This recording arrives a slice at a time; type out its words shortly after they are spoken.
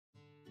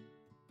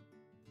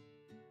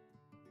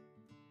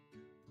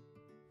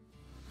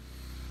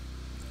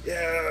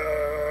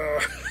Yeah.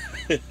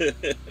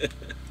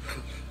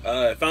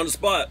 I found a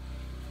spot.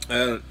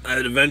 I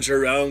had to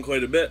venture around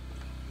quite a bit,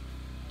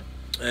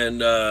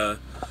 and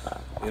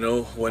you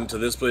know, went to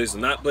this place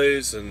and that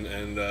place and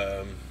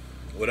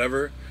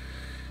whatever,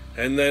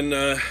 and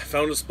then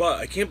found a spot.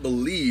 I can't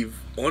believe,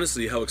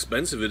 honestly, how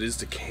expensive it is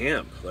to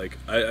camp. Like,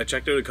 I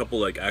checked out a couple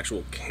like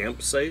actual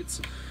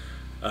campsites,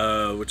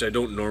 which I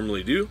don't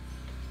normally do,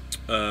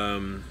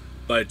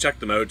 but I checked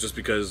them out just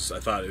because I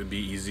thought it would be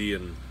easy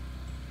and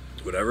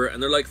whatever,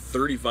 and they're like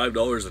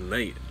 $35 a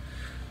night,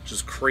 which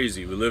is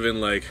crazy. We live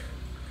in like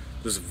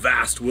this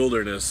vast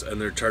wilderness and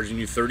they're charging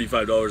you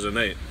 $35 a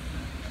night.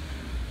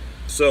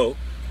 So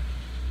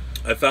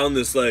I found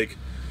this, like,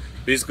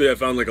 basically I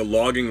found like a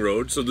logging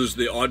road, so there's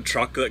the odd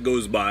truck that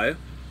goes by,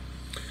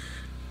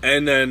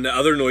 and then the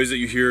other noise that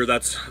you hear,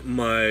 that's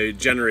my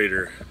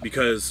generator,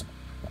 because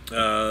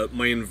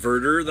my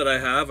inverter that I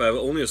have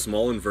only a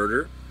small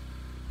inverter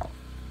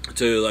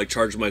to like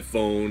charge my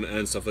phone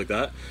and stuff like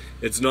that.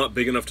 It's not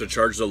big enough to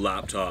charge the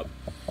laptop,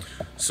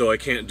 so I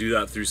can't do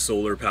that through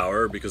solar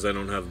power because I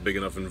don't have a big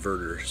enough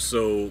inverter.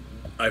 So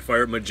I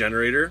fire up my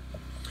generator,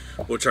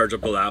 we'll charge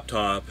up the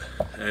laptop,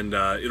 and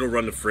it'll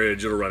run the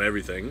fridge, it'll run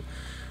everything.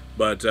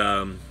 But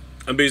I'm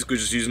basically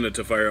just using it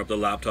to fire up the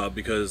laptop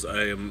because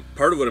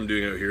part of what I'm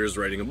doing out here is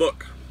writing a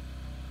book,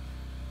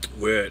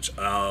 which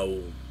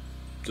I'll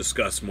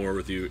discuss more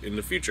with you in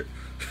the future.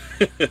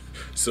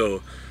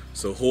 So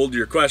hold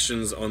your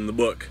questions on the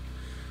book.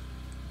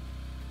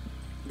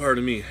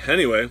 Pardon me.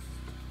 Anyway,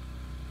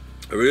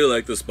 I really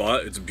like the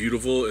spot. It's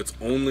beautiful. It's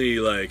only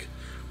like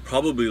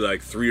probably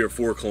like 3 or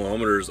 4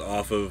 kilometers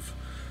off of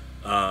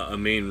a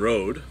main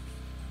road,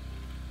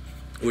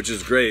 which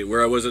is great.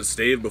 Where I was at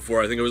Stave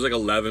before, I think it was like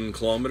 11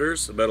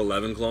 kilometers, about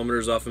 11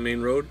 kilometers off a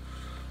main road,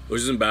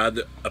 which isn't bad.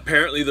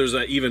 Apparently there's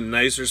an even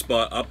nicer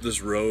spot up this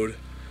road,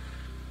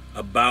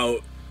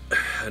 about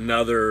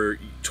another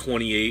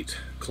 28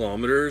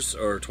 kilometers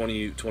or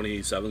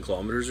 27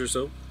 kilometers or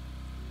so.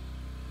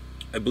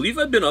 I believe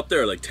I've been up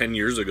there like 10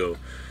 years ago,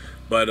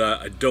 but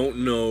I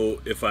don't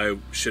know if I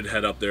should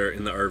head up there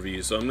in the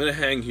RV. So I'm gonna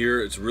hang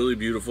here. It's really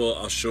beautiful.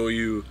 I'll show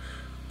you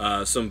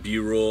some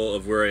B-roll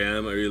of where I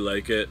am. I really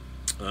like it.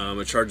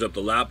 I charge up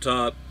the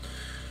laptop,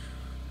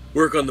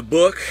 work on the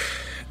book,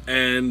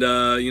 and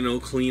you know,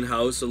 clean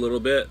house a little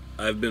bit.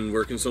 I've been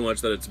working so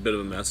much that it's a bit of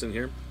a mess in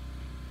here,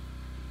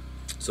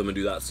 so I'm gonna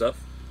do that stuff.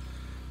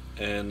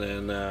 And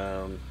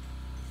then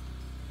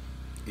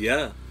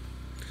yeah,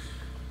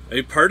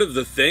 part of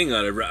the thing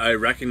that I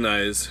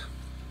recognize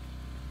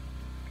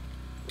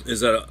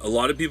is that a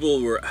lot of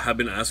people have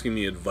been asking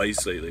me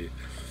advice lately.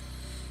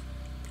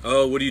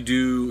 Oh, what do you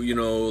do, you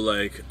know,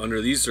 like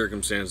under these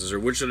circumstances, or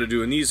what should I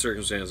do in these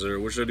circumstances, or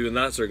what should I do in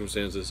that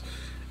circumstances?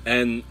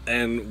 And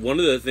one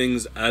of the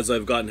things, as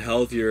I've gotten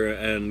healthier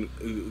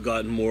and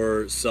gotten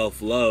more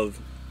self-love,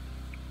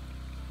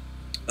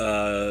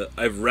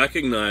 I've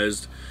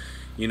recognized,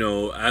 you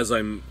know, as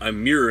I'm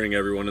mirroring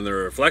everyone in their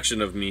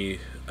reflection of me,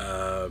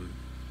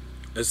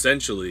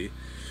 essentially,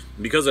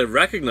 because I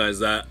recognize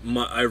that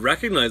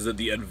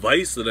the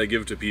advice that I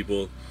give to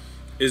people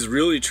is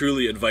really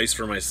truly advice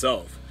for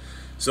myself.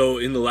 So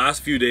in the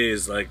last few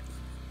days, like,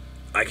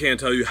 I can't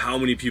tell you how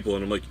many people,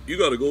 and I'm like, you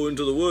gotta go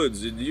into the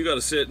woods, you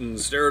gotta sit and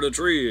stare at a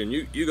tree, and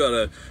you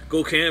gotta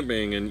go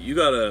camping, and you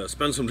gotta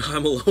spend some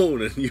time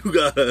alone, and you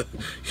gotta,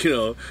 you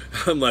know,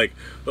 I'm like,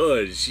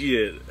 oh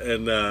shit.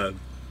 And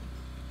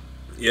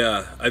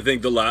yeah, I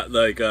think it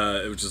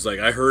was just like,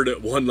 I heard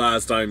it one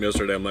last time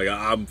yesterday. I'm like,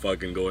 I'm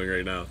fucking going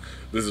right now.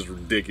 This is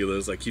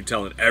ridiculous. I keep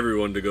telling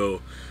everyone to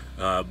go,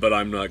 but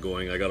I'm not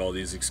going. I got all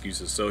these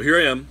excuses. So here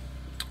I am,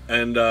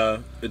 and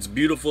it's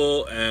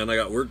beautiful, and I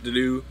got work to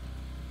do,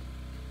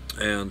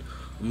 and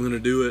I'm gonna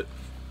do it.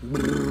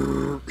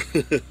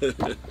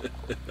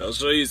 I'll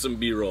show you some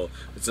B-roll.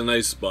 It's a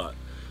nice spot.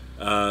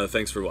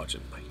 Thanks for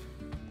watching. Bye.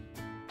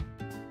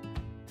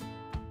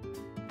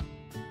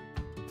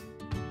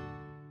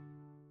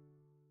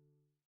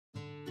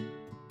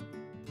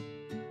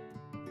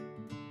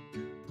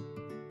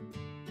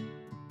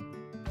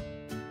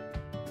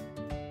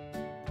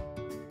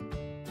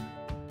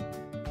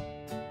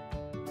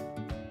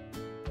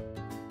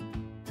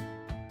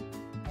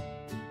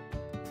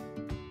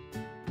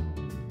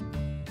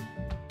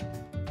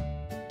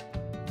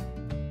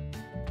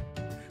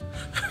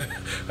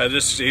 I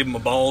just shaved my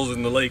balls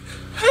in the lake.